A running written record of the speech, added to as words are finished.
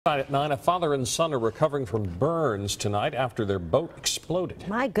At 9, a father and son are recovering from burns tonight after their boat exploded.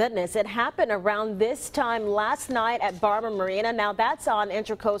 My goodness, it happened around this time last night at Barber Marina. Now that's on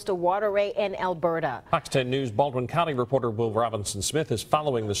Intracoastal Waterway in Alberta. Fox 10 News Baldwin County reporter Will Robinson-Smith is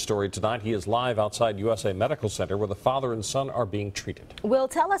following the story tonight. He is live outside USA Medical Center where the father and son are being treated. Will,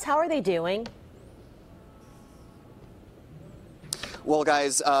 tell us, how are they doing? Well,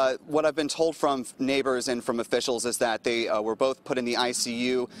 guys, what I've been told from neighbors and from officials is that they were both put in the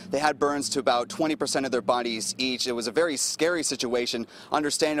ICU. They had burns to about 20% of their bodies each. It was a very scary situation,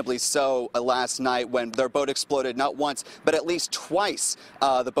 understandably so, last night when their boat exploded not once, but at least twice.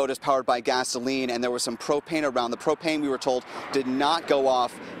 The boat is powered by gasoline, and there was some propane around. The propane, we were told, did not go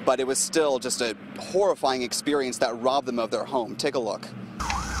off, but it was still just a horrifying experience that robbed them of their home. Take a look.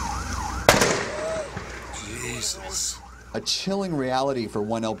 Jesus. A chilling reality for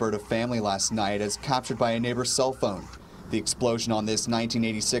one Alberta family last night as captured by a neighbor's cell phone. The explosion on this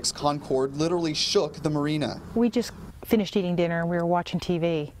 1986 Concorde literally shook the marina. We just finished eating dinner and we were watching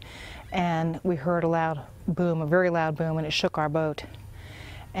TV and we heard a loud boom, a very loud boom, and it shook our boat.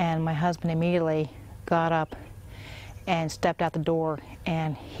 And my husband immediately got up and stepped out the door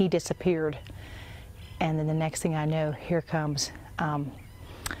and he disappeared. And then the next thing I know, here comes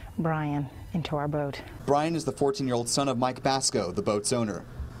Brian into our boat. Brian is the 14-year-old son of Mike Basco, the boat's owner.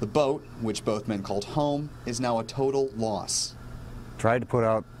 The boat, which both men called home, is now a total loss. Tried to put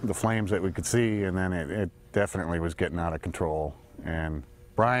out the flames that we could see, and then it definitely was getting out of control. And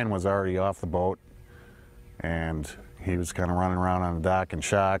Brian was already off the boat, and he was kind of running around on the dock in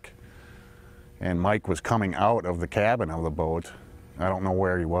shock. And Mike was coming out of the cabin of the boat. I don't know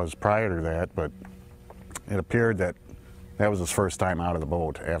where he was prior to that, but it appeared that that was his first time out of the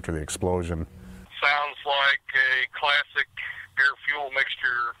boat after the explosion. Sounds like a classic air-fuel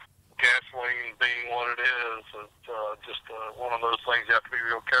mixture, gasoline being what it is. It's just one of those things you have to be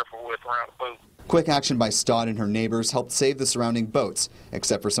real careful with around a boat. Quick action by Stott and her neighbors helped save the surrounding boats,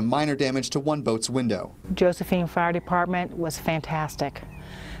 except for some minor damage to one boat's window. Josephine Fire Department was fantastic.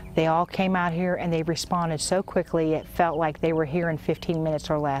 They all came out here and they responded so quickly it felt like they were here in 15 minutes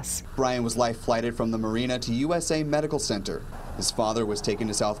or less. Brian was life flighted from the marina to USA Medical Center. His father was taken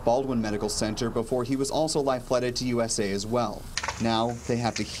to South Baldwin Medical Center before he was also life flighted to USA as well. Now they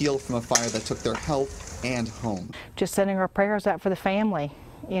have to heal from a fire that took their health and home. Just sending our prayers out for the family,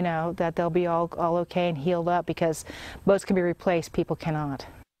 you know, that they'll be all okay and healed up, because boats can be replaced, people cannot.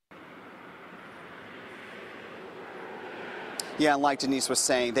 Yeah, and like Denise was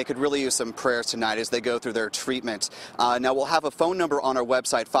saying, they could really use some prayers tonight as they go through their treatment. Now, we'll have a phone number on our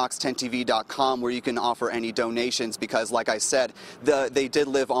website, fox10tv.com, where you can offer any donations because, like I said, they did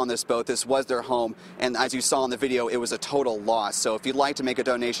live on this boat. This was their home, and as you saw in the video, it was a total loss. So if you'd like to make a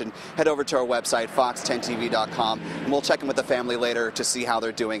donation, head over to our website, fox10tv.com, and we'll check in with the family later to see how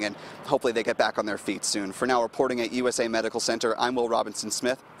they're doing, and hopefully they get back on their feet soon. For now, reporting at USA Medical Center, I'm Will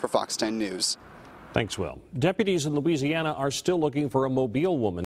Robinson-Smith for Fox 10 News. Thanks, Will. Deputies in Louisiana are still looking for a Mobile woman